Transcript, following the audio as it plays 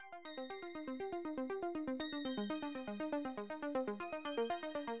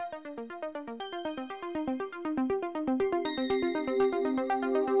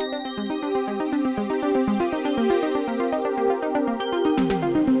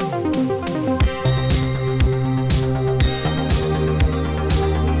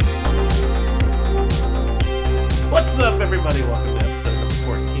up, everybody? Welcome to episode number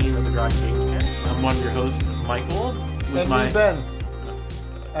 14 of the Grog Games Cast. I'm one of your hosts, Michael. And me, Ben.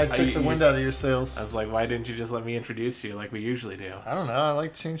 I took the wind out of your sails. I was like, why didn't you just let me introduce you like we usually do? I don't know. I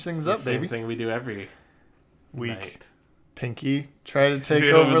like to change things It's up, the same baby. thing we do every Week. night. Pinky, try to take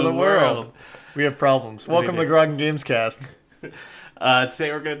over the world. We have problems. Welcome to the Grog Games Cast.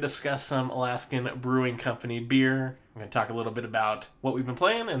 Today we're going to discuss some Alaskan Brewing Company beer. We're going to talk a little bit about what we've been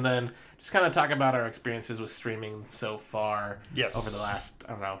playing, and then just kind of talk about our experiences with streaming so far. Yes. Over the last,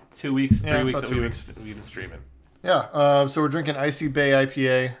 2 weeks, 3 weeks about that 2 we've been streaming. Yeah, so we're drinking Icy Bay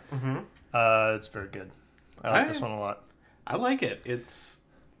IPA. Mm-hmm. It's very good. I like this one a lot. I like it.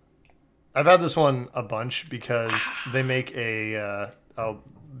 I've had this one a bunch because they make a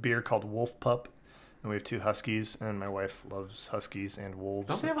beer called Wolf Pup, and we have 2 huskies, and my wife loves huskies and wolves.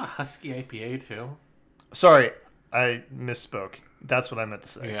 Don't they have a husky IPA too? Sorry, I misspoke. That's what I meant to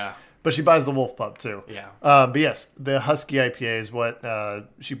say. Yeah. But she buys the Wolf Pup too. Yeah. But yes, the Husky IPA is what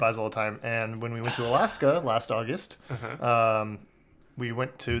she buys all the time. And when we went to Alaska last August, we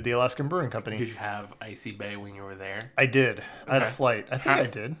went to the Alaskan Brewing Company. Did you have Icy Bay when you were there? I did. I had a Okay. flight. I think I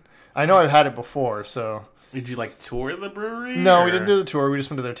did. I know I've had it before, so... Did you tour the brewery? No, or? we didn't do the tour. We just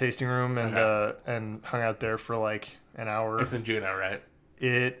went to their tasting room and Okay. and hung out there for like an hour. It's in Juneau, right?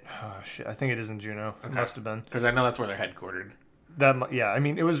 I think it is in Juneau. It must have been. Because I know that's where they're headquartered. Yeah, I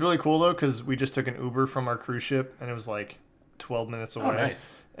mean, it was really cool though because we just took an Uber from our cruise ship and it was like 12 minutes away. Oh, nice.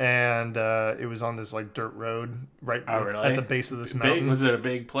 And it was on this like dirt road right really? at the base of this mountain. Was it a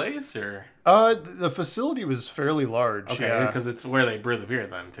big place or? The facility was fairly large. Okay, because it's where they brew the beer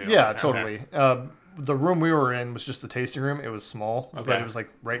then too. Yeah, Okay. totally. The room we were in was just the tasting room. It was small, but Okay. it was like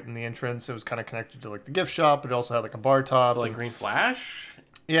right in the entrance. It was kind of connected to like the gift shop. It also had like a bar top. So like and- Green Flash.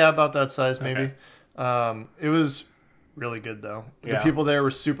 Yeah, about that size maybe. Okay. It was really good though. The Yeah. people there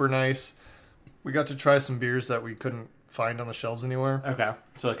were super nice. We got to try some beers that we couldn't find on the shelves anywhere. Okay,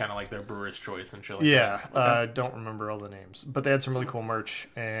 so kind of like their brewer's choice and shit like Yeah, that. Okay. don't remember all the names, but they had some really cool merch,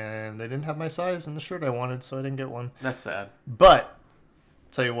 and they didn't have my size in the shirt I wanted, so I didn't get one. That's sad. But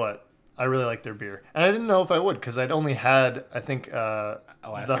tell you what, I really like their beer, and I didn't know if I would because I'd only had, I think,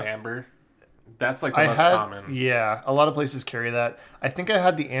 Alaska Amber. That's like the most common. Yeah, a lot of places carry that. I think I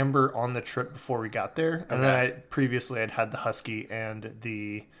had the Amber on the trip before we got there, and then I'd had the Husky and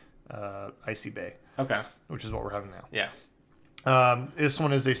the Icy Bay, Okay. which is what we're having now. Yeah. This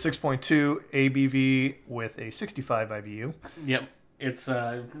one is a 6.2 ABV with a 65 IBU. Yep. It's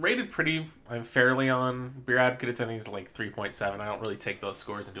rated pretty fairly on Beer Advocate. I think it's like 3.7. I don't really take those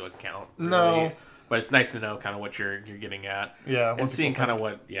scores into account. Really. No. But it's nice to know kind of what you're getting at. Yeah. And seeing kind of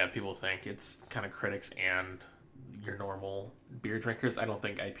what people think. It's kind of critics and your normal beer drinkers. I don't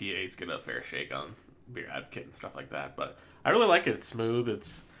think IPAs get a fair shake on Beer Advocate and stuff like that. But I really like it. It's smooth.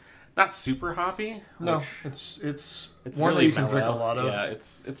 It's not super hoppy. No, it's one really that you can mellow. drink a lot of. Yeah,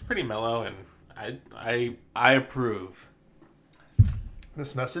 it's pretty mellow, and I approve.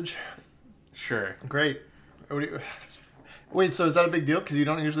 This message, Sure. great. Wait, so is that a big deal? Because you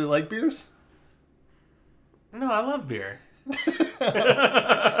don't usually like beers? No, I love beer.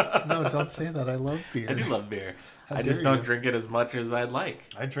 No, don't say that. I love beer. I do love beer. How I just dare don't you. drink it as much as I'd like.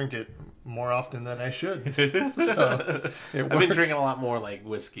 I drink it more often than I should. So, It I've been works. drinking a lot more like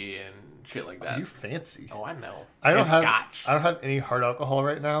whiskey and shit like that. You fancy. Oh, I know. I don't And have scotch. I don't have any hard alcohol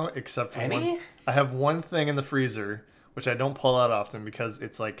right now except for Any? one. I have one thing in the freezer which I don't pull out often because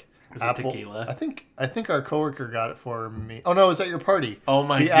it's like Is it apple tequila? I think our coworker got it for me. Oh no, it was at your party. Oh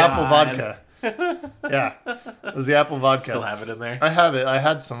my the God. apple vodka. Yeah, it was the apple vodka. Still have it in there? I have it. I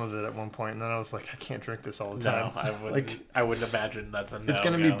had some of it at one point, and then I was like, I can't drink this all the No, time. I wouldn't. Like, I wouldn't imagine that's a no. it's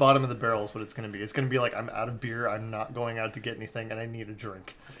gonna be bottom of the barrel is what it's gonna be. It's gonna be like I'm out of beer. I'm not going out to get anything, and I need a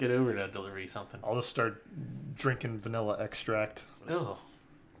drink. Let's get over to delivery something. I'll just start drinking vanilla extract. Ugh.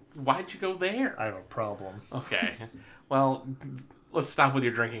 Why'd you go there? I have a problem. Okay. Well, let's stop with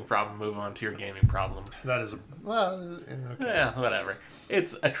your drinking problem. Move on to your gaming problem. That is okay. Yeah, whatever.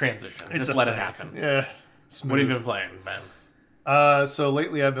 It's a transition. It's Just a let it thing. happen. Yeah. What have you Smooth. been playing, Ben? So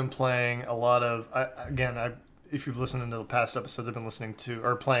lately I've been playing a lot of. If you've listened to the past episodes, I've been listening to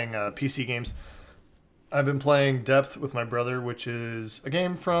or playing PC games. I've been playing Depth with my brother, which is a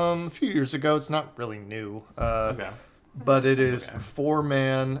game from a few years ago. It's not really new. Okay. But it is okay. a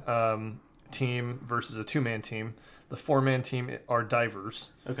 4-man team versus a 2-man team. The 4-man team are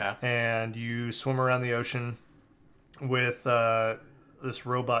divers, Okay. and you swim around the ocean with this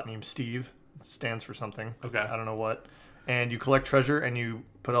robot named Steve. It stands for something. Okay. I don't know what. And you collect treasure, and you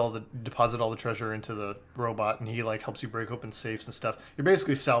deposit all the treasure into the robot, and he like helps you break open safes and stuff. You're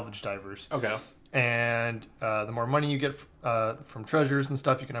basically salvage divers. Okay. And the more money you get from treasures and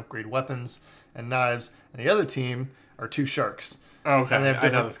stuff, you can upgrade weapons and knives. And the other team are two sharks. Okay, And they have I know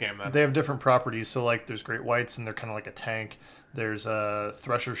different- this game then. They have different properties. So like, there's great whites, and they're kind of like a tank. There's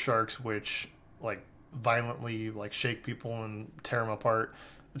thresher sharks, which like violently like shake people and tear them apart.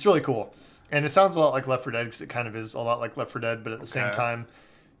 It's really cool, and it sounds a lot like Left 4 Dead because it kind of is a lot like Left 4 Dead, but at the same time,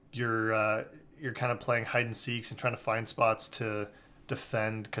 you're kind of playing hide and seeks and trying to find spots to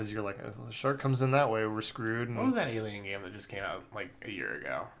defend because you're like, if the shark comes in that way, we're screwed. And What was that Alien game that just came out like a year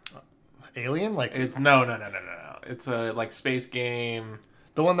ago? Alien? Like It's no. It's a like space game.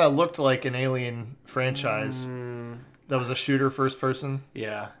 the one that looked like an Alien franchise. That was a shooter first person.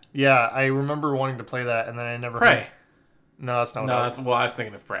 Yeah. Yeah, I remember wanting to play that, and then I never. Prey. No, that's not. No, what that's well. I was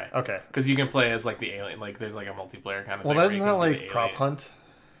thinking of Prey. Okay. Because you can play as like the alien. Like there's like a multiplayer kind of. Well, thing where isn't you that can be like the prop alien. hunt?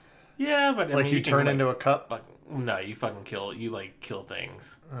 Yeah, but I Like mean, you can, turn like, into a cup? No, you fucking kill. You like kill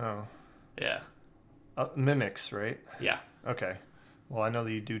things. Oh, Yeah. mimics, right? Yeah. Okay. Well, I know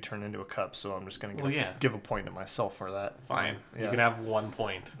that you do turn into a cup, so I'm just gonna yeah. give a point to myself for that. Fine. Yeah. You can have 1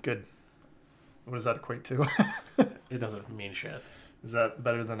 point. Good. What does that equate to? It doesn't mean shit. Is that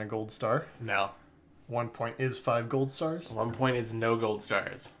better than a gold star? No. 1 point is 5 gold stars. 1 point is no gold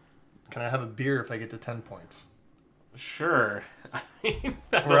stars. Can I have a beer if I get to 10 points? Sure. I mean,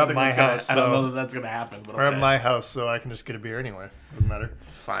 I We're don't at think my that's gonna- house, I don't so- know that that's gonna happen, but We're okay. at my house, so I can just get a beer anyway. Doesn't matter.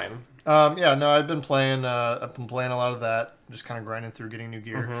 Fine. Yeah, no, I've been playing. I've been playing a lot of that. Just kind of grinding through, getting new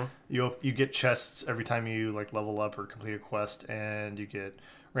gear. Mm-hmm. You get chests every time you like level up or complete a quest, and you get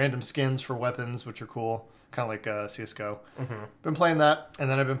random skins for weapons, which are cool. Kind of like CS:GO. Been playing that, and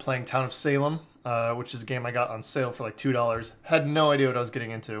then I've been playing Town of Salem, which is a game I got on sale for like $2. Had no idea what I was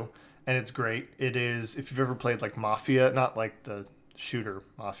getting into, and it's great. It is if you've ever played like Mafia, not like the shooter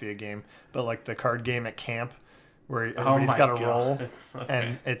Mafia game, but like the card game at camp where everybody's my got a God. role, Okay.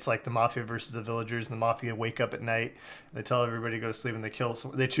 and it's like the Mafia versus the villagers, and the Mafia wake up at night, and they tell everybody to go to sleep, and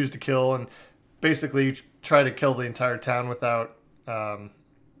they choose to kill, and basically you try to kill the entire town without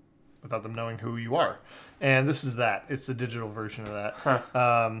them knowing who you are. And this is that. It's the digital version of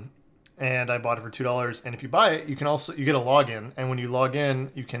that. And I bought it for $2. And if you buy it, you get a login. And when you log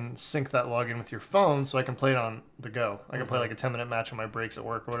in, you can sync that login with your phone, so I can play it on the go. I can play like a 10-minute match on my breaks at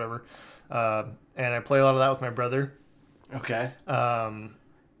work or whatever. And I play a lot of that with my brother. Okay.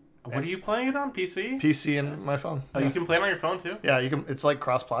 What are you playing it on? PC? PC and my phone. Oh, Yeah. you can play it on your phone too? Yeah, you can. It's like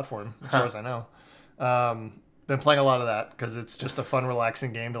cross-platform, as far as I know. Been playing a lot of that because it's just a fun,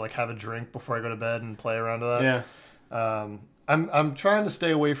 relaxing game to like have a drink before I go to bed and play around to that. Yeah. I'm trying to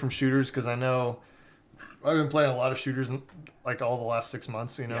stay away from shooters because I know I've been playing a lot of shooters in, like all the last 6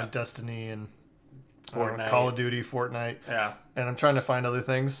 months. You know, Yeah. Destiny and Fortnite. Call of Duty, Fortnite, Yeah. and I'm trying to find other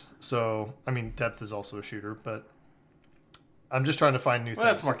things. So I mean, Depth is also a shooter, but I'm just trying to find new Well,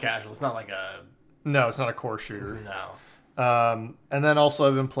 things. that's more casual. It's not like a... No, it's not a core shooter. No. And then also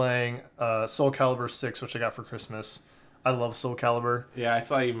I've been playing Soul Calibur 6, which I got for Christmas. I love Soul Calibur. Yeah, I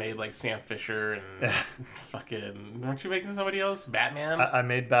saw you made like Sam Fisher and fucking... Weren't you making somebody else? Batman? I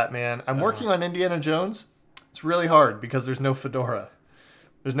made Batman. I'm working on Indiana Jones. It's really hard because there's no fedora.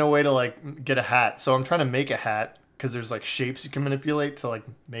 There's no way to like get a hat. So I'm trying to make a hat because there's like shapes you can manipulate to like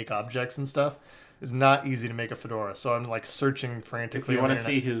make objects and stuff. It's not easy to make a fedora. So I'm like searching frantically. if you on want the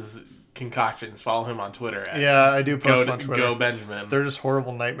to internet. see his concoctions, follow him on Twitter. At Yeah, I do post Go, on Twitter. Go Benjamin. They're just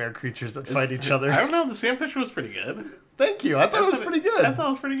horrible nightmare creatures that fight each other. I don't know. The Sam Fisher was pretty good. Thank you. I thought it was pretty good. I thought it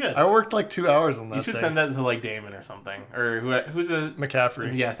was pretty good. I worked like 2 hours on that. You should thing. send that to like Damon or something, or who's a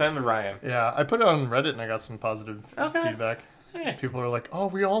McCaffrey. yeah. Send it to Ryan. Yeah, I put it on Reddit and I got some positive Okay. feedback. Yeah, People are like, "Oh,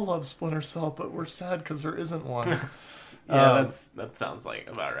 we all love Splinter Cell, but we're sad because there isn't one." that sounds like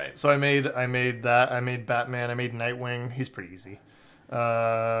about right. So I made that. I made Batman. I made Nightwing. He's pretty easy.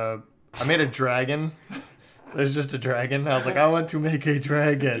 I made a dragon. There's just a dragon. I was like, I want to make a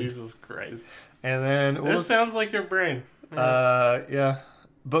dragon. Jesus Christ. And then what This was- sounds like your brain. yeah.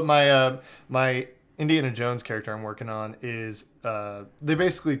 But my Indiana Jones character I'm working on is they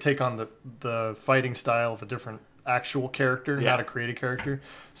basically take on the fighting style of a different actual character, Yeah. not a created character.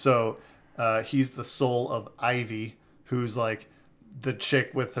 So he's the soul of Ivy, who's like the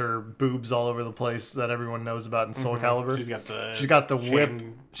chick with her boobs all over the place that everyone knows about in Soul Calibur. She's got the whip.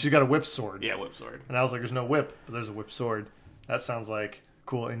 chain- She's got a whip sword. Yeah, whip sword. And I was like, there's no whip, but there's a whip sword. That sounds like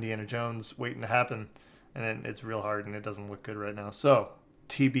cool Indiana Jones waiting to happen. And it's real hard and it doesn't look good right now. So,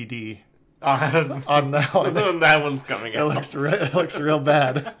 TBD on that one. That one's coming It out. looks real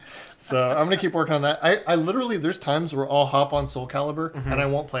bad. So, I'm going to keep working on that. I literally, there's times where I'll hop on Soul Calibur and I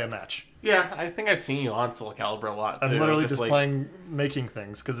won't play a match. Yeah, I think I've seen you on Soul Calibur a lot too. I'm literally just like, playing, making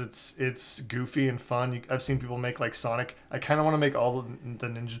things because it's goofy and fun. I've seen people make like Sonic. I kind of want to make all the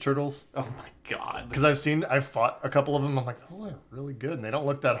Ninja Turtles Oh my god. because I've fought a couple of them. I'm like, those are really good, and they don't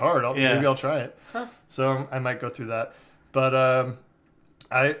look that hard. Yeah. Maybe I'll try it. Huh. So I might go through that. But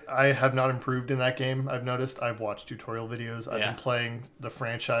I have not improved in that game. I've noticed. I've watched tutorial videos. I've Yeah. been playing the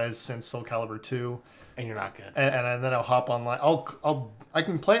franchise since Soul Calibur 2. And you're not good. And then I'll hop online. I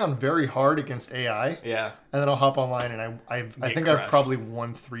can play on very hard against AI, Yeah. and then I'll hop online and I think I've crushed. probably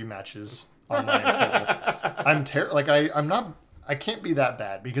won 3 matches online total. I can't be that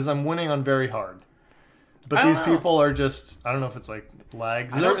bad because I'm winning on very hard. But I don't these know. people are just, I don't know if it's like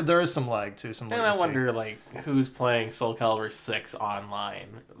lag. There is some lag too. Some And latency. I wonder, like, who's playing Soul Calibur 6 online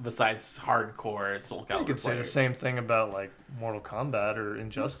besides hardcore Soul Calibur You could say the players? same thing about like Mortal Kombat or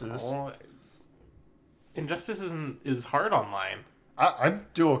Injustice. Well, Injustice is hard online. I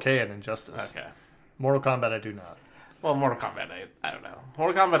do okay at Injustice. Okay. Mortal Kombat I do not. Well, Mortal Kombat, I don't know.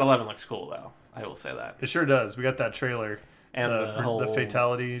 Mortal Kombat 11 looks cool, though. I will say that. It sure does. We got that trailer. And the whole... the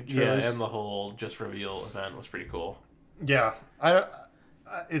fatality Yeah, trailers. and the whole just reveal event was pretty cool. Yeah,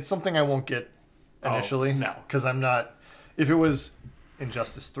 it's something I won't get initially. Oh, no. Because I'm not. If it was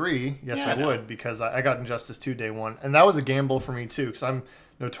Injustice 3, yes, Yeah, I I know. would, because I got Injustice 2 day one, and that was a gamble for me too, because I'm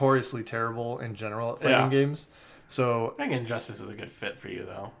notoriously terrible in general at fighting Yeah. games. So I think Injustice is a good fit for you,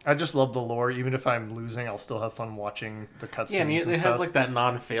 though. I just love the lore. Even if I'm losing, I'll still have fun watching the cutscenes. Yeah, and it and has stuff. like that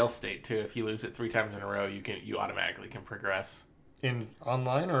non-fail state too. If you lose it 3 times in a row, you automatically can progress. In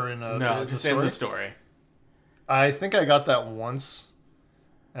online or in No, just in the story. I think I got that once,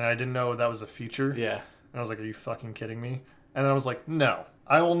 and I didn't know that was a feature. Yeah. And I was like, are you fucking kidding me? And then I was like, no,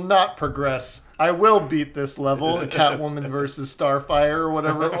 I will not progress. I will beat this level, Catwoman versus Starfire or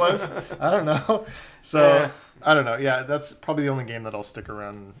whatever it was. I don't know. So, Yeah. I don't know. Yeah, that's probably the only game that I'll stick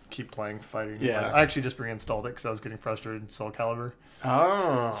around and keep playing fighting. Yeah. I actually just reinstalled it because I was getting frustrated in Soul Calibur.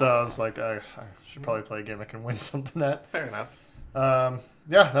 Oh. So I was like, I should probably play a game I can win something at. Fair enough.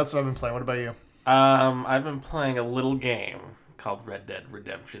 Yeah, that's what I've been playing. What about you? I've been playing a little game called Red Dead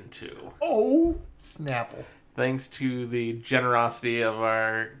Redemption 2. Oh, Snapple. Thanks to the generosity of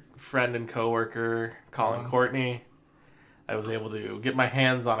our friend and coworker, Colin Courtney, I was able to get my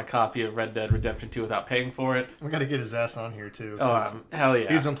hands on a copy of Red Dead Redemption 2 without paying for it. We got to get his ass on here too. 'cause Hell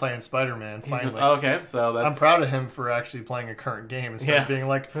yeah. He's been playing Spider-Man finally. Okay, so that's... I'm proud of him for actually playing a current game instead Yeah. of being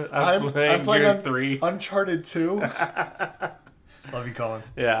like, I'm playing Gears 3. Uncharted 2. Love you, Colin.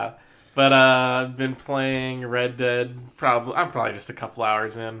 Yeah. But I've been playing Red Dead. I'm probably just a couple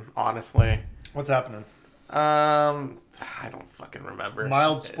hours in, honestly. What's happening? I don't fucking remember.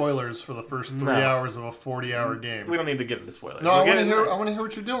 Mild spoilers for the first 3 No. hours of a 40-hour game. We don't need to get into spoilers. No, I We'll want to get hear. into- I want to hear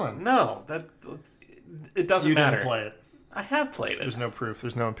what you're doing. No, it doesn't You matter. didn't play it. I have played it. There's no proof.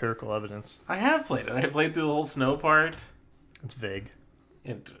 There's no empirical evidence. I have played it. I played through the whole snow part. It's vague.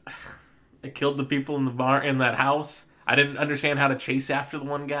 It killed the people in the bar in that house. I didn't understand how to chase after the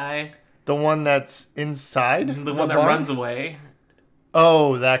one guy, The one that's inside. the one that barn? runs away,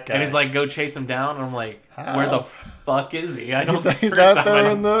 Oh, that guy. and he's like, "Go chase him down." And I'm like, "Where the fuck is he?" I don't. he's first out time there I in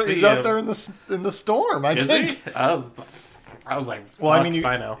don't the. see He's out him. there in the storm. I Is think. he? I was like, fuck Well, I mean, if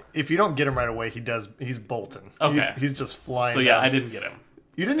I know. if you don't get him right away, he's bolting. Okay. He's just flying. So yeah, down. I didn't get him.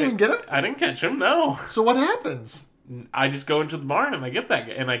 You didn't even get him. I didn't catch him. No, So what happens? I just go into the barn and I get that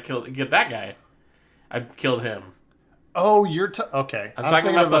guy, and I get that guy. I killed him. Oh, you're okay. I'm talking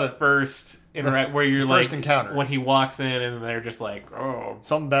thinking about the it. first interact where you're first like encounter. when he walks in and they're just like, oh,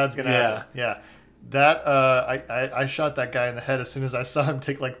 Something bad's gonna Yeah. happen. Yeah. That I shot that guy in the head as soon as I saw him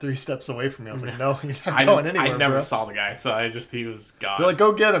take like 3 steps away from me. I was like, no, you're not going anywhere. I never bro. saw the guy, so he was gone. You're like,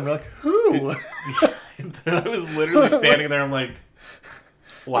 go get him. You're like, who? I was literally standing there. I'm like,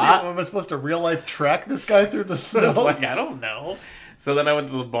 what? Am I supposed to real life track this guy through the I was snow? like, I don't know. So then I went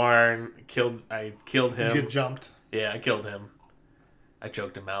to the barn, I killed him. You get jumped. Yeah, I killed him. I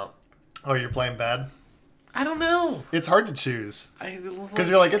choked him out. Oh, you're playing bad. I don't know. It's hard to choose Because because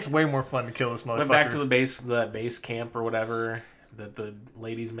you're like, it's way more fun to kill this motherfucker. went back to the base camp or whatever that the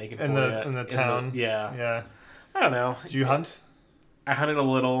lady's making in for the you. in the town. Yeah. Yeah. I don't know. Did you hunt? I hunted a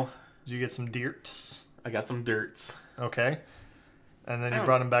little. Did you get some deerts? I got some dirts. Okay. And then you Oh.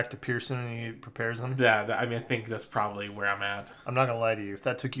 brought him back to Pearson and he prepares them. Yeah, I mean, I think that's probably where I'm at. I'm not gonna lie to you. If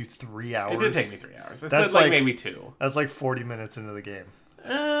that took you 3 hours, It did take me 3 hours. It's That's like like- maybe 2. that's like 40 minutes into the game.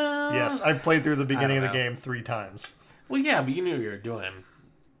 Uh, Yes, I played through the beginning of don't the know. game 3 times. Well, yeah, but you knew what you were doing.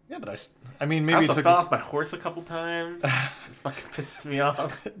 Yeah, but I mean, I maybe it also took. fell off my horse a couple times. It fucking pisses me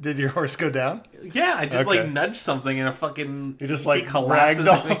off. Did your horse go down? Yeah, I just Okay. like nudged something and a fucking You just he like collapses.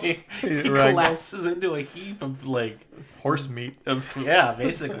 ragdolls. He Ragdolls. collapses into a heap of like Horse meat. yeah,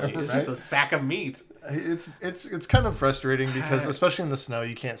 basically it's just Right. a sack of meat. It's kind of frustrating because especially in the snow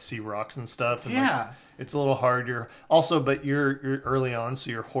you can't see rocks and stuff. And Yeah, it's a little hard. But you're early on,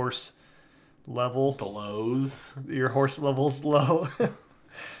 so your horse blows. level's low.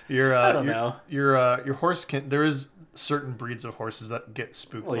 I don't know. Your horse can. There is certain breeds of horses that get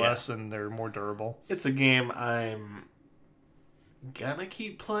spooked Well, yeah. less and they're more durable. It's a game I'm gonna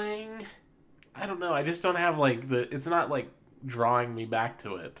keep playing. I don't know. I just don't have like it's not like drawing me back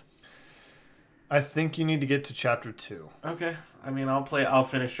to it. I think you need to get to chapter 2. Okay. I mean, I'll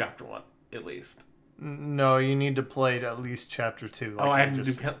finish chapter 1 at least. No, you need to play at least chapter 2. Like I need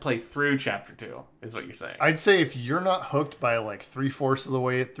to play through chapter 2 is what you're saying. I'd say if you're not hooked by like 3/4 of the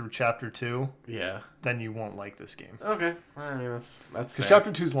way through chapter 2, Yeah. then you won't like this game. Okay. I mean, that's Because fair.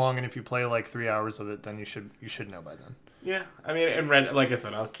 chapter 2 is long, and if you play like 3 hours of it, then you should know by then. Yeah. I mean, and Red, like I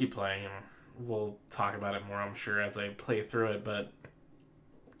said, I'll keep playing and we'll talk about it more, I'm sure, as I play through it. But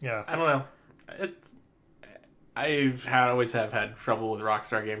Yeah. I don't know. Always have had trouble with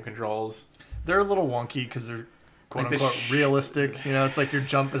Rockstar game controls. They're a little wonky because they're quote Like the unquote realistic. You know, it's like your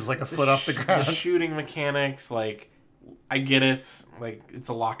jump is like a foot off the ground. The shooting mechanics, like, I get it. Like, it's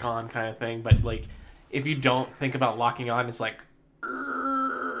a lock on kind of thing. But, like, if you don't think about locking on, it's like.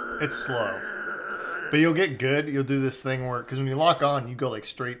 It's slow. But you'll get good. You'll do this thing where, because when you lock on, you go like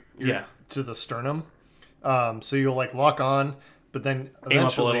straight Yeah. to the sternum. So you'll like lock on, but then Aim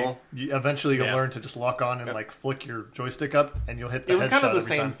up a little. eventually you'll Yeah. learn to just lock on and like flick your joystick up, and you'll hit the It was kind of headshot the every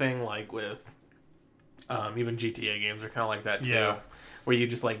same time. thing, like, with even GTA games are kind of like that, too. Yeah. Where you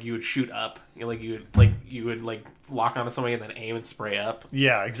just, like, you would shoot up. You would lock onto somebody and then aim and spray up.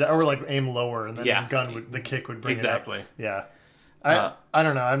 Yeah, exactly. Or like aim lower, and then Yeah. the kick would bring Exactly. it up. Yeah. Uh, I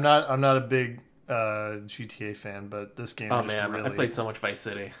don't know. I'm not a big GTA fan, but this game. Oh, just man. really, I played so much Vice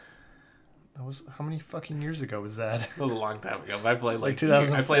City. That was how many fucking years ago was that? That was a long time ago. But I played like I played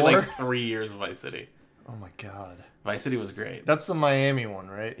 2004? like 3 years of Vice City. Oh my god. Vice City was great. That's the Miami one,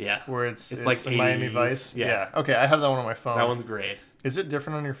 right? Yeah. Where it's like the Miami 80s. Vice. Yeah. Okay, I have that one on my phone. That one's great. Is it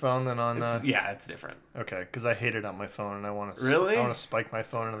different on your phone than on? It's different. Okay, because I hate it on my phone, and I want to. Really? I want to spike my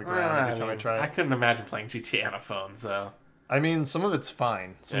phone into the ground every time I try I it. couldn't imagine playing GTA on a phone, so. I mean, some of it's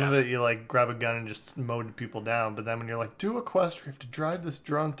fine. Some of Yeah. it, you like grab a gun and just mowed people down. But then when you're like, do a quest, where you have to drive this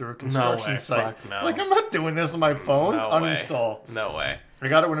drone through a construction way, site. fuck no. Like, I'm not doing this on my phone. No way. Uninstall. No way. I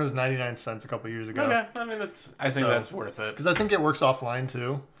got it when it was 99 cents a couple years ago. Okay, I mean I think So- that's worth it. Because I think it works offline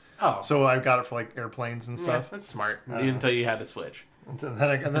too. Oh, So I got it for like airplanes and yeah, stuff. that's smart. Until you had to switch. And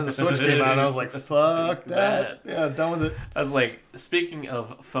then the Switch came out, and I was like, "Fuck that! Yeah, done with it." I was like, speaking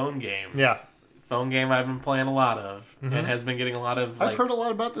of phone games. Yeah. Phone game I've been playing a lot of and has been getting a lot of. I've heard a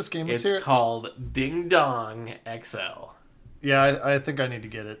lot about this game. Let's hear It's it. called Ding Dong XL. Yeah, I think I need to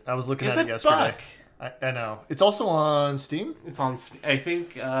get it. I was looking It's at a it yesterday. buck. I know. It's also on Steam. It's on. I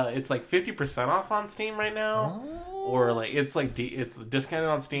think it's like 50% off on Steam right now, or like it's discounted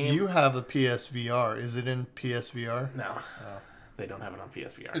on Steam. You have a PSVR. Is it in PSVR? No, they don't have it on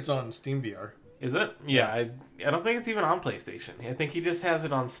PSVR. It's on Steam VR. Is it? Yeah, I don't think it's even on PlayStation. I think he just has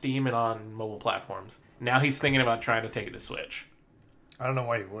it on Steam and on mobile platforms. Now he's thinking about trying to take it to Switch. I don't know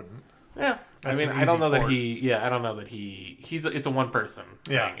why you wouldn't. Yeah, That's I mean, an I don't easy know that port. he. Yeah, I don't know that it's a one person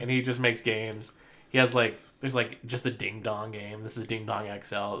thing, Yeah. and he just makes games. He has there's just a Ding Dong game. This is Ding Dong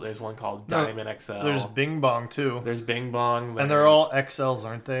XL. There's one called No, Diamond XL. There's Bing Bong too, There's Bing Bong. and they're all XLs,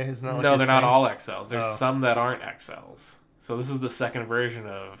 aren't they? Isn't that like no, his they're not thing? all XLs. There's Oh. some that aren't XLs. So this is the second version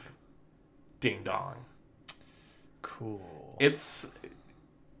of Ding Dong. Cool. It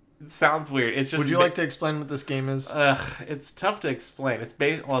sounds weird. It's just. Would you like to explain what this game is? It's tough to explain. It's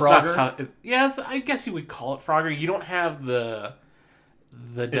based. Well, Frogger? it's not tough. I guess you would call it Frogger. You don't have the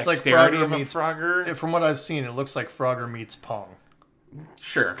It's like dexterity Frogger of a meets- Frogger. From what I've seen, it looks like Frogger meets Pong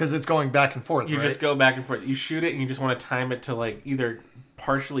Sure. because it's going back and forth. You right? just go back and forth. You shoot it, and you just want to time it to either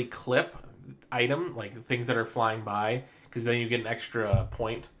partially clip item, like things that are flying by, because then you get an extra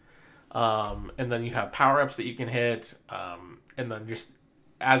point. And then you have power ups that you can hit, and then just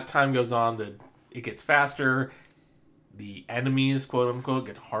as time goes on, it gets faster. The enemies, quote unquote,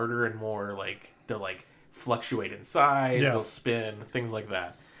 get harder and more they'll fluctuate in size. Yeah. They'll spin, things like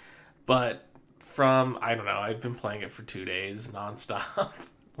that. But from I don't know, I've been playing it for 2 days nonstop.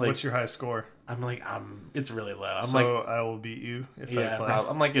 What's your high score? It's really low. So I will beat you if I play.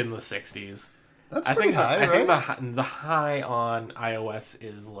 I'm in the 60s. That's pretty high, right? I think the high on iOS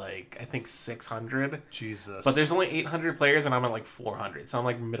is like I think 600. Jesus. But there's only 800 players, and I'm at like 400, so I'm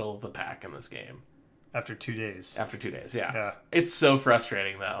like middle of the pack in this game. After 2 days. After 2 days, yeah. Yeah. It's so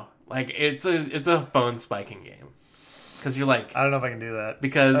frustrating though. Like it's a phone spiking game because you're like I don't know if I can do that.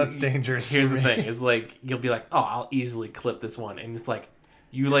 because That's dangerous. Here's for the me. thing: is like you'll be like, oh, I'll easily clip this one, and it's like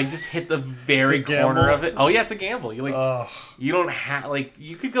you like just hit the very It's a corner gamble. of it. Oh yeah, it's a gamble. You like Ugh. you don't have like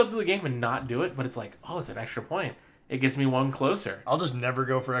you could go through the game and not do it, but it's like oh, it's an extra point. It gets me one closer. I'll just never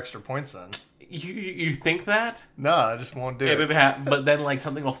go for extra points then. You think that? No, I just won't do it. But then like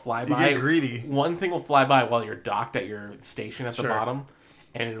something will fly You by. get greedy. One thing will fly by while you're docked at your station at the Sure. bottom,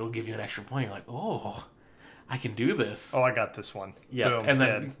 and it'll give you an extra point. You're like, oh, I can do this. Oh, I got this one. Yeah, Boom, and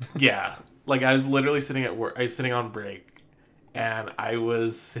then dead. yeah, like I was literally sitting at work. I was sitting on break, and I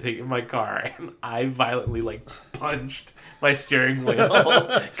was sitting in my car, and I violently like punched my steering wheel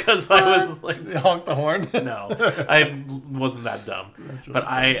because I was like, You honk the horn. no, I wasn't that dumb. But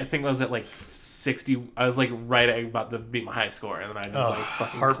I think I was at like 60. I was like about to beat my high score, and then I just Oh, like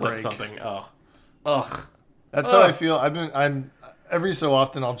fucking heartbreak. clipped something. Oh, ugh. That's how I feel. I'm every so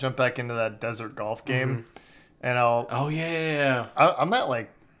often I'll jump back into that desert golf game, and Oh yeah. I'm at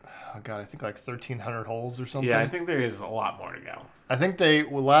like, oh god, I think like 1,300 holes or something. Yeah, I think there is a lot more to go. I think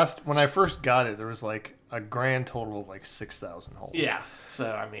when I first got it, there was like a grand total of like 6,000 holes. Yeah.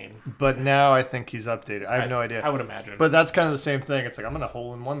 So I mean, But now I think he's updated. I have no idea. I would imagine. But that's kind of the same thing. It's like I'm gonna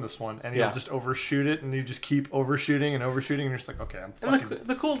hole in one this one, and Yeah. you'll just overshoot it, and you just keep overshooting and overshooting, and you're just like, okay, I'm and fucking.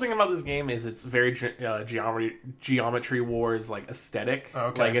 the cool thing about this game is it's very Geometry Wars like aesthetic. Oh,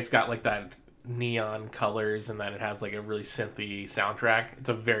 okay. Like it's got like that neon colors, and then it has like a really synthy soundtrack. It's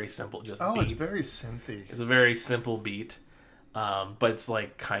a very simple beat. It's very synthy. It's a very simple beat, but it's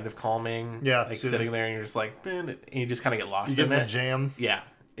like kind of calming. Yeah, like soothing. sitting there and you're just like, and you just kind of get lost You get in in the it. jam. Yeah,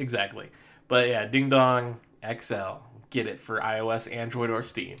 exactly. But yeah, Ding Dong XL, get it for iOS, Android, or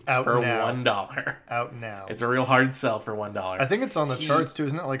Steam Out for now. $1. Out now. It's a real hard sell for $1. I think it's on the He- charts too.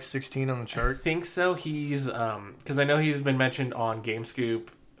 Isn't it like 16 on the I chart? think so. He's because I know he's been mentioned on GameScoop,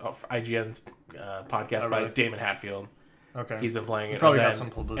 IGN's podcast Oh, by really? Damon Hatfield. Okay. He's been playing it. probably and got then, some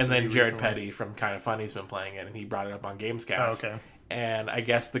publicity And then Jared recently. Petty from Kind of Funny's been playing it, and he brought it up on Gamescast. Oh, okay. And I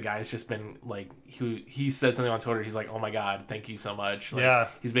guess the guy's just been like, he said something on Twitter. He's like, "Oh my god, thank you so much." Like, Yeah.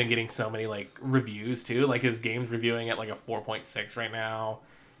 He's been getting so many like reviews too. Like his game's reviewing at like a 4.6 right now,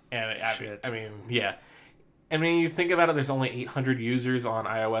 and Shit. I mean, yeah. I mean, you think about it. There's only 800 users on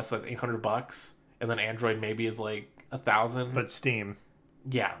iOS, so that's $800, and then Android maybe is like 1,000. But Steam.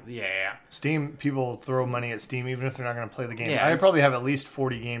 yeah. Steam, people throw money at Steam even if they're not going to play the game. Yeah, I it's- probably have at least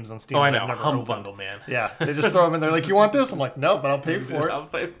 40 games on Steam. Oh, I that know. I've never Humble opened. bundle, man. Yeah, they just throw them in there like, you want this? I'm like, no, but I'll pay for it. I'll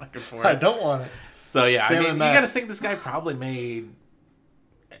pay fucking for I it. don't want it. So yeah, Sam I mean, and you got to Max. think this guy probably made,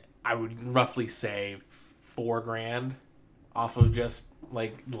 I would roughly say, $4,000 off of just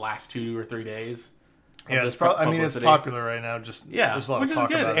like the last 2 or 3 days. of Yeah, this it's probably. I mean, it's publicity. popular right now. Just Yeah, there's a lot which of is talk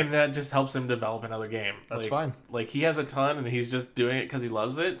good, about it. and that just helps him develop another game. That's Like- fine. Like he has a ton, and he's just doing it because he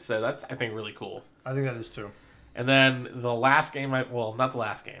loves it. So that's I think really cool. I think that is too. And then the last game, well, not the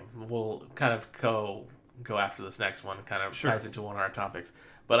last game. We'll kind of go after this next one. Kind of Sure. ties into one of our topics.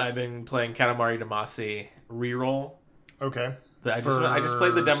 But I've been playing Katamari Damacy Reroll. Okay. I just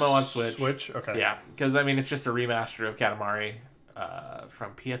played the demo on Switch. Switch. Okay. Yeah, because I mean it's just a remaster of Katamari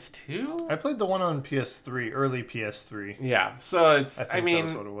from PS2. I played the one on PS3, early PS3. Yeah, so it's. I think I mean,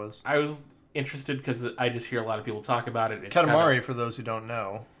 that was what it was. I was interested because I just hear a lot of people talk about it. It's Katamari, for those who don't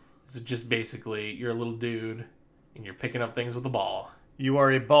know, it's just basically you're a little dude and you're picking up things with a ball. you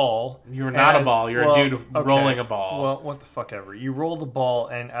are a ball. You're not a and- ball. You're well, a dude okay. rolling a ball. Well, what the fuck ever. You roll the ball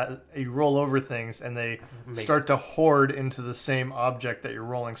and you roll over things, and they Make- start to hoard into the same object that you're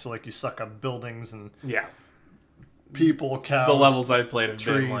rolling. So, like, you suck up buildings and yeah, people, cows. the levels I've played have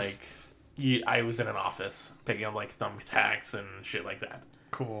been trees. like. I was in an office picking up like thumbtacks and shit like that.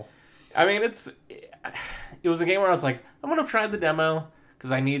 Cool. I mean, it was a game where I was like, I'm gonna try the demo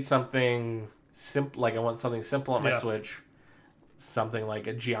because I need something simple. Like I want something simple on my Yeah. Switch, something like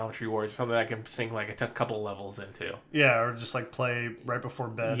a Geometry Wars, something I can sink like a couple levels into. Yeah, or just, like, play right before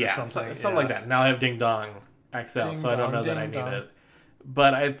bed or Yeah, something. something like that. Now I have Ding Dong XL, Ding so I don't dong, know that I ding need dong. it.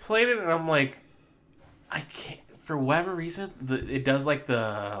 But I played it and I'm like, I can't. For whatever reason, it does like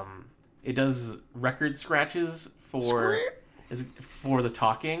it does record scratches for for the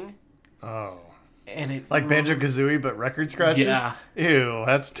talking, Oh. and it Like Banjo-Kazooie, but record scratches? Yeah. Ew,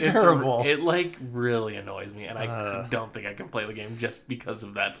 that's It's- terrible. It like really annoys me, and I Uh. don't think I can play the game just because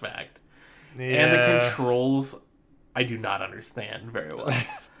of that fact. Yeah. And the controls, I do not understand very well.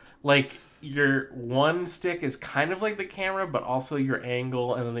 Like your one stick is kind of like the camera, but also your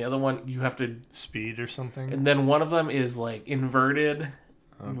angle, and then the other one you have to, Speed or something. and then one of them is like inverted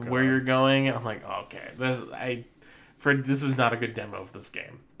God. where you're going, and I'm like, okay, this is not a good demo of this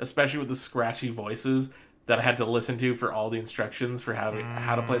game, especially with the scratchy voices that I had to listen to for all the instructions for how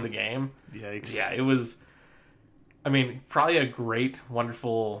to play the game. Yikes. Yeah, it was. I mean, probably a great,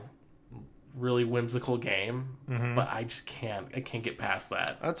 wonderful, really whimsical game, but I just can't. I can't get past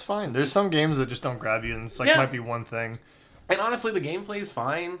that. That's fine. There's some games that just don't grab you, and it's like Yeah. might be one thing. And honestly, the gameplay is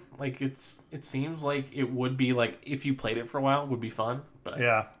fine. Like it seems like it would be like if you played it for a while, it would be fun. But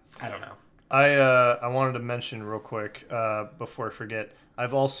Yeah. I don't know. I wanted to mention real quick before I forget.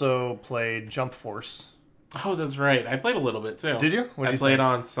 I've also played Jump Force. Oh, that's right. I played a little bit too. Did you? What I did you played think?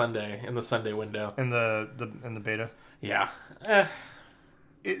 on Sunday in the Sunday window. In the beta. Yeah.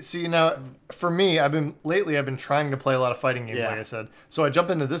 See, now for me, I've been trying to play a lot of fighting games, Yeah. like I said. So I jump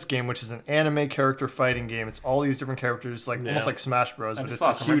into this game, which is an anime character fighting game. It's all these different characters, like almost like Smash Bros. I But just it's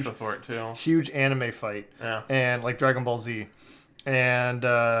saw a a commercial for it too. huge anime fight, Yeah. and like Dragon Ball Z, and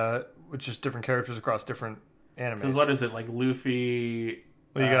with just different characters across different animes. Because what is it like Luffy?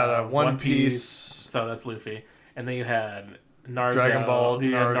 Well, you got One Piece, So that's Luffy, and then you had Naruto, Dragon Ball,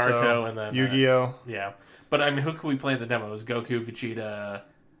 you had Naruto, and then Yu-Gi-Oh. yeah. But I mean, who could we play in the demo? It was Goku, Vegeta,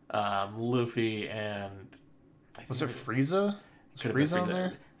 Luffy, and Was it Frieza? Was Could've been Frieza on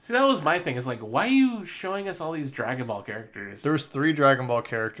there? See, that was my thing. Is like, why are you showing us all these Dragon Ball characters? There was 3 Dragon Ball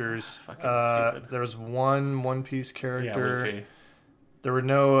characters. Fucking stupid. There was one Piece yeah, character. Luffy. There was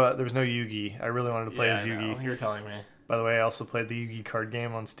no Yugi. I really wanted to play Yeah, as I know. Yugi. You were telling me. By the way, I also played the Yugi card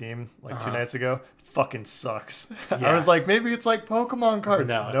game on Steam like 2 Uh-huh. nights ago. Fucking sucks. I Yeah. was like, maybe it's like Pokemon cards.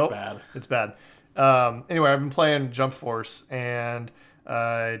 No, it's Nope, bad. it's bad. Anyway, I've been playing Jump Force, and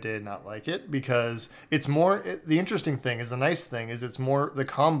I did not like it because it's more. The interesting thing is, the nice thing is, it's more the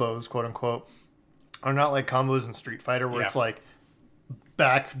combos, quote unquote, are not like combos in Street Fighter where Yeah. it's like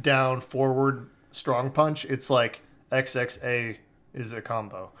back, down, forward, strong punch. It's like XXA is a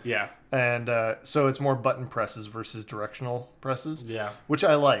combo. Yeah. And so it's more button presses versus directional presses, Yeah. which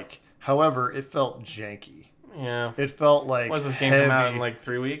I like. However, it felt janky. Yeah. It felt like Was this game heavy. come out in like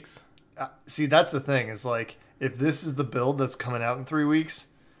 3 weeks? See, that's the thing. Is like if this is the build that's coming out in 3 weeks,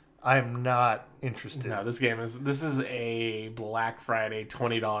 I'm not interested. No, this is a Black Friday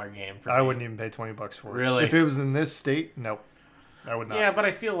 $20 game for me. I wouldn't even pay $20 for it. Really? If it was in this state, no, I would not. Yeah, but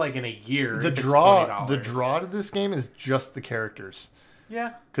I feel like in a year, the if it's draw, $20. the draw to this game is just the characters.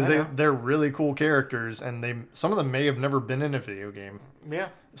 Yeah, Because I know. they're really cool characters, and some of them may have never been in a video game. Yeah,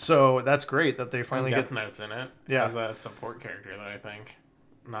 So that's great that they finally Death get Note's in it. Yeah. As a support character, though, I think,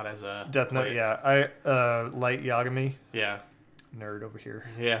 not as a Death Note. player. Yeah, I Light Yagami, Yeah, nerd over here.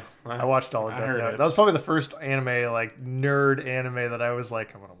 yeah. I watched all of I Death heard Note. it. That was probably the first anime, like nerd anime, that I was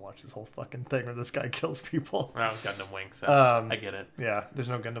like, I'm gonna watch this whole fucking thing where this guy kills people. That was Gundam Wing, so Um, I get it. Yeah, there's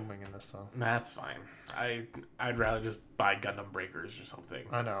no Gundam Wing in this though. That's fine. I'd rather just buy Gundam Breakers or something.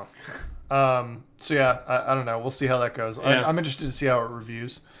 I know. So yeah, I don't know. We'll see how that goes. Yeah. I'm interested to see how it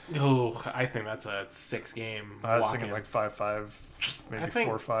reviews. Oh, I think that's a 6-game I was walk-in. thinking like 5.5, maybe I think-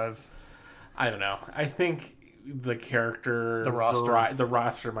 4.5. I don't know. I think the character, The roster. the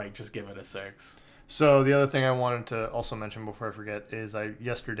roster might just give it a 6. So the other thing I wanted to also mention before I forget is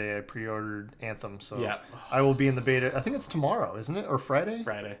yesterday I pre-ordered Anthem. So Yeah. I will be in the beta. I think it's tomorrow, isn't it, or Friday?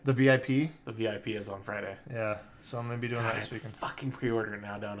 Friday. The VIP. The VIP is on Friday. Yeah. So I'm gonna be doing God, I that have this to weekend. fucking pre-order it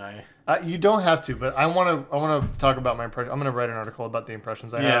now, don't I? You don't have to, but I want to talk about my impression. I'm going to write an article about the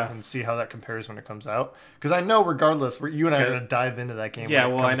impressions I Yeah. have and see how that compares when it comes out. Because I know, regardless, you and I are Okay. going to dive into that game. Yeah,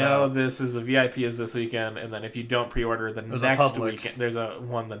 when it well, I comes know out. this is the VIP is this weekend, and then if you don't pre-order the There's a next public. weekend, there's a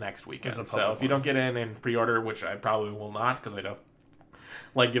one the next weekend. There's a So public if you one. don't get in and pre-order, which I probably will not because I don't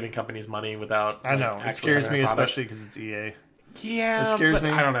like giving companies money without. I know like, it actually scares having me, a product. especially because it's EA. Yeah, It scares but me.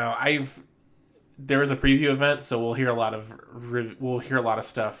 I don't know. There was a preview event, so we'll hear a lot of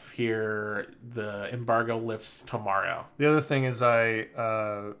stuff here. The embargo lifts tomorrow. The other thing is I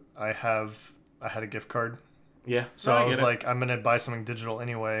had a gift card, Yeah, so no, I get was it. like, I'm going to buy something digital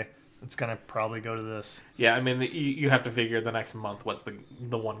anyway. It's going to probably go to this. Yeah, I mean, you have to figure the next month what's the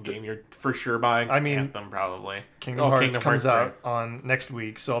one game you're for sure buying. I mean, Anthem probably. Kingdom Hearts comes 3. out on next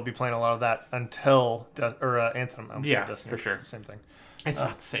week, so I'll be playing a lot of that until Anthem. I'm Yeah, Destiny. for sure. It's the same thing. It's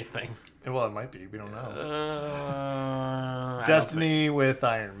not the same thing. Well, it might be. We don't know. I don't Destiny with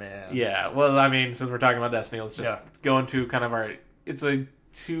Iron Man. think- Yeah, well, I mean, since we're talking about Destiny, let's just Yeah. go into kind of our. It's a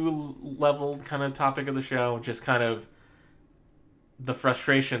 2-level kind of topic of the show, just kind of the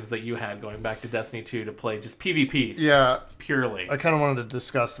frustrations that you had going back to Destiny 2 to play just PvP. Yeah. Purely. I kind of wanted to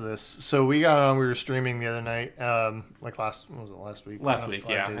discuss this. So we got on. We were streaming the other night, what was it, last week? Last week,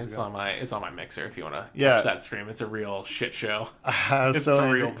 yeah. It's on my Mixer if you want to catch that stream. It's a real shit show. It's so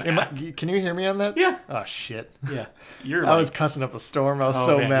real bad. Can you hear me on that? Yeah. Oh shit. Yeah. I was cussing up a storm. I was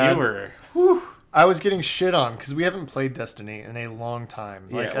so mad. You were. Whew. I was getting shit on because we haven't played Destiny in a long time,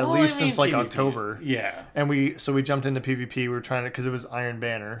 at least since like PvP. October. Yeah. And we jumped into PvP. We were trying to, because it was Iron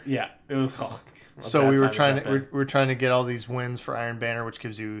Banner. Yeah, it was. So we were trying to get all these wins for Iron Banner, which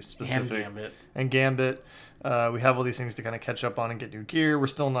gives you specific and Gambit. We have all these things to kind of catch up on and get new gear. We're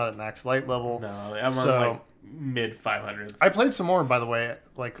still not at max light level. No, I'm on like mid 500s. I played some more, by the way.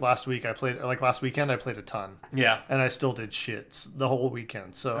 Last weekend I played a ton. Yeah. And I still did shit the whole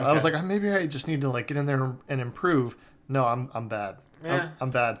weekend. So I was like, maybe I just need to get in there and improve. No, I'm bad. Yeah. I'm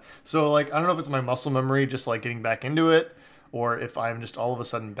bad. So I don't know if it's my muscle memory just getting back into it, or if I'm just all of a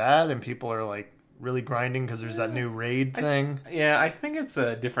sudden bad and people are really grinding because there's that new raid thing. I think it's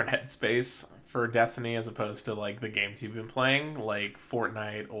a different headspace for Destiny as opposed to the games you've been playing, like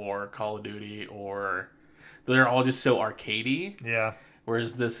Fortnite or Call of Duty, or they're all just so arcadey. Yeah.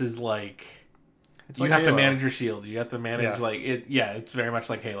 Whereas this is it's you have Halo. to manage your shields. You have to manage it. Yeah, it's very much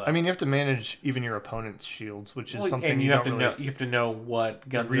like Halo. I mean, you have to manage even your opponent's shields, which is something and you have to know. You have to know what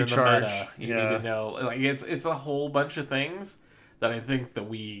guns are in the meta. You need to know. It's a whole bunch of things that I think that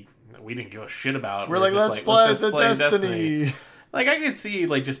we didn't give a shit about. We're let's play Destiny. I could see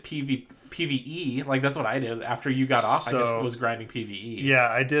just PvE. That's what I did after you got off. I just was grinding PvE. Yeah,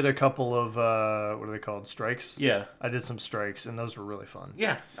 I did a couple of what are they called? Strikes. Yeah, I did some strikes, and those were really fun.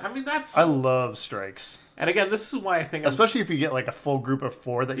 Yeah, I mean I love strikes. And again, this is why I think, especially if you get a full group of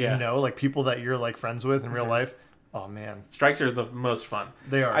 4 that you know, people that you're friends with in real life. Oh man, strikes are the most fun.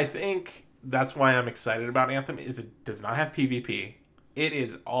 They are. I think that's why I'm excited about Anthem. Is it does not have PvP. It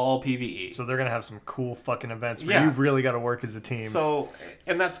is all PvE. So they're going to have some cool fucking events where you really got to work as a team. So,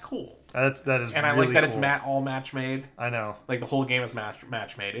 and that's cool. That is and I really like that cool. it's all match made. I know. The whole game is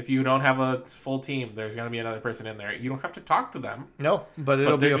match made. If you don't have a full team, there's going to be another person in there. You don't have to talk to them. No, but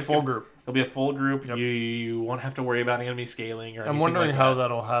it'll be a full group. It'll be a full group. Yep. You won't have to worry about enemy scaling or anything. I'm wondering how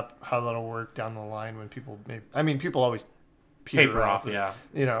that'll work down the line when people people always taper off.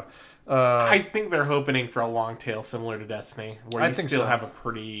 Yeah. I think they're hoping for a long tail similar to Destiny, where you still have a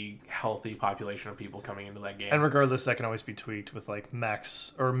pretty healthy population of people coming into that game. And regardless, that can always be tweaked with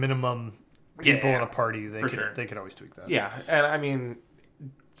max or minimum people in a party. They could always tweak that. Yeah, and I mean,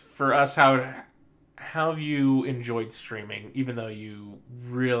 for us, how have you enjoyed streaming, even though you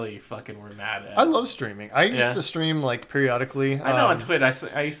really fucking were mad at it? I love streaming. I used to stream periodically. I know on Twitch.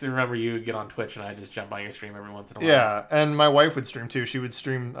 I used to remember you would get on Twitch and I'd just jump on your stream every once in a while. Yeah, and my wife would stream too. She would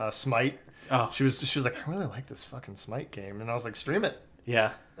stream Smite. Oh. She was like, I really like this fucking Smite game. And I was like, stream it.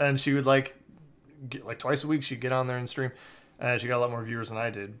 Yeah. And she would get twice a week she'd get on there and stream. And she got a lot more viewers than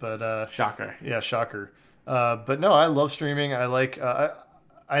I did. But shocker. Yeah, shocker. But no, I love streaming. I like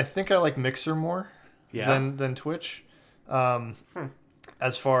I think I like Mixer more. Yeah. Than Twitch.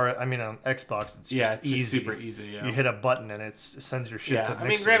 As far, on Xbox, it's just easy. Just super easy. Yeah. You hit a button and it sends your shit to Mixer. I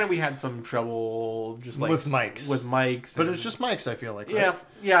mean, granted, we had some trouble just with mics. But it's just mics, I feel like. Right? Yeah.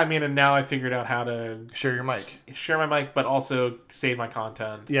 Yeah, I mean, and now I figured out how to share your mic. Share my mic, but also save my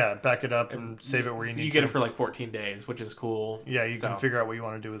content. Yeah, back it up and save it where you need to. You get it for 14 days, which is cool. Yeah, you can figure out what you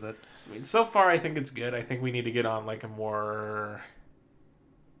want to do with it. I mean, so far, I think it's good. I think we need to get on a more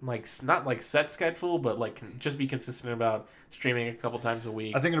not set schedule, but just be consistent about streaming a couple times a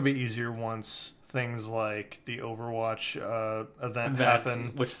week. I think it'll be easier once things like the Overwatch event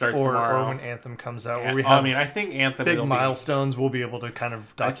happen, which starts tomorrow, or when Anthem comes out. Where we have I think Anthem big milestones. We'll be able to kind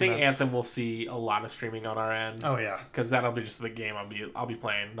of document. I think Anthem will see a lot of streaming on our end. Oh yeah, because that'll be just the game I'll be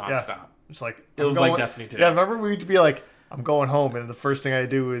playing nonstop. Yeah. It's it was like Destiny 2. Yeah, remember we'd be like, I'm going home, and the first thing I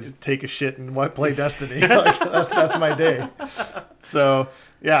do is take a shit and play Destiny. That's my day. So.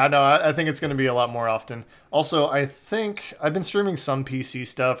 Yeah, no, I think it's going to be a lot more often. Also, I think I've been streaming some PC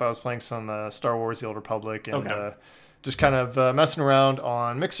stuff. I was playing some Star Wars: The Old Republic and just kind of messing around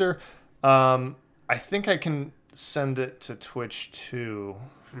on Mixer. I think I can send it to Twitch too.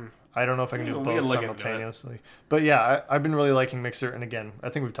 I don't know if I can do both simultaneously. But yeah, I've been really liking Mixer. And again, I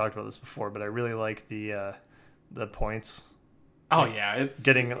think we've talked about this before, but I really like the points. Oh yeah, it's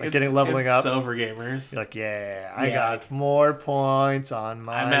leveling up. So for gamers, you're like, I got more points on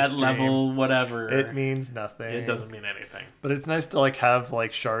my. I'm at level whatever. It means nothing. It doesn't mean anything. But it's nice to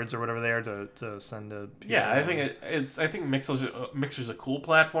have shards or whatever they are to send to people. Yeah, I think I think Mixer's a cool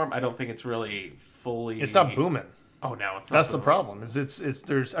platform. I don't think it's really fully. It's not booming. Oh no, it's not. That's the problem. Is it's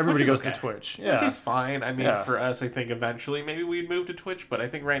there's everybody goes to Twitch. Yeah, Which is fine. I mean, Yeah. for us, I think eventually maybe we'd move to Twitch, but I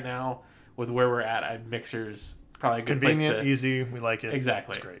think right now with where we're at, Mixer's probably a good convenient, place to. easy. We like it.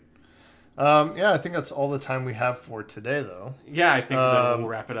 Exactly. It's great. Yeah, I think that's all the time we have for today, though. Yeah, I think then we'll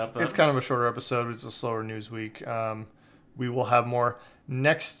wrap it up. Then. It's kind of a shorter episode. It's a slower news week. We will have more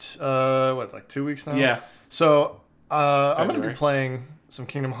next, like 2 weeks now? Yeah. So I'm going to February. be playing some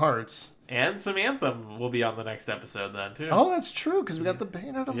Kingdom Hearts. And some Anthem will be on the next episode then too. Oh, that's true, because we got the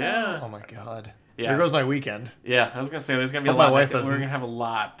Bayonetta tomorrow. Yeah. Oh, my God. Yeah. There goes my weekend. Yeah, I was gonna say there's gonna be Hope a my lot. wife We're doesn't- gonna have a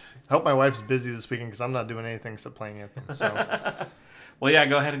lot. I hope my wife's busy this weekend, because I'm not doing anything except playing Anthem. So Well, yeah,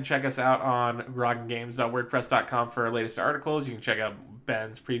 go ahead and check us out on groggengames.wordpress.com for our latest articles. You can check out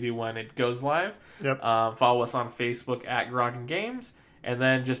Ben's preview when it goes live. Yep. Follow us on Facebook at Groggen Games, and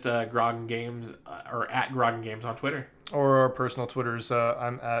then just Groggen Games or at Groggen Games on Twitter. Or our personal Twitters.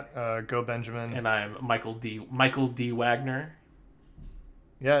 I'm at GoBenjamin. And I'm Michael D. Wagner.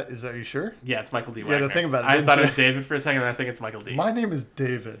 Yeah, are you sure? Yeah, it's Michael D. You had Wagner. to think about it, I didn't thought it you? was David for a second, and I think it's Michael D. My name is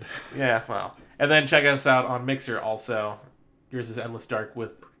David. Yeah, well. And then check us out on Mixer also. Yours is Endless Dark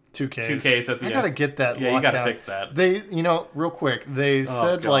with 2Ks. 2Ks at the I end. gotta get that Yeah, you locked gotta down. fix that. They, real quick, they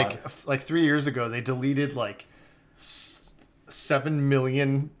said God. like 3 years ago they deleted like 7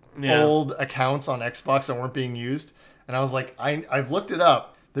 million Yeah. old accounts on Xbox that weren't being used, and I was like, I've looked it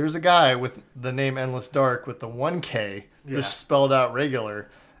up. There's a guy with the name Endless Dark with the 1K Yeah. just spelled out regular,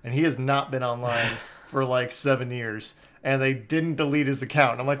 and he has not been online for like 7 years, and they didn't delete his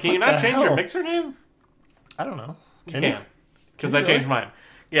account. And I'm like, Can you what not the change hell? your Mixer name? I don't know. You Can can. Because Can I you changed really? mine.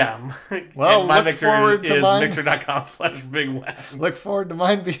 Yeah. Well, And my look Mixer forward to is mine. mixer.com/bigwags. Look forward to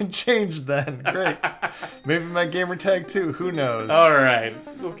mine being changed then. Great. Maybe my gamer tag too. Who knows? All right.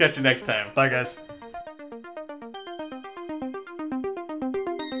 We'll catch you next time. Bye, guys.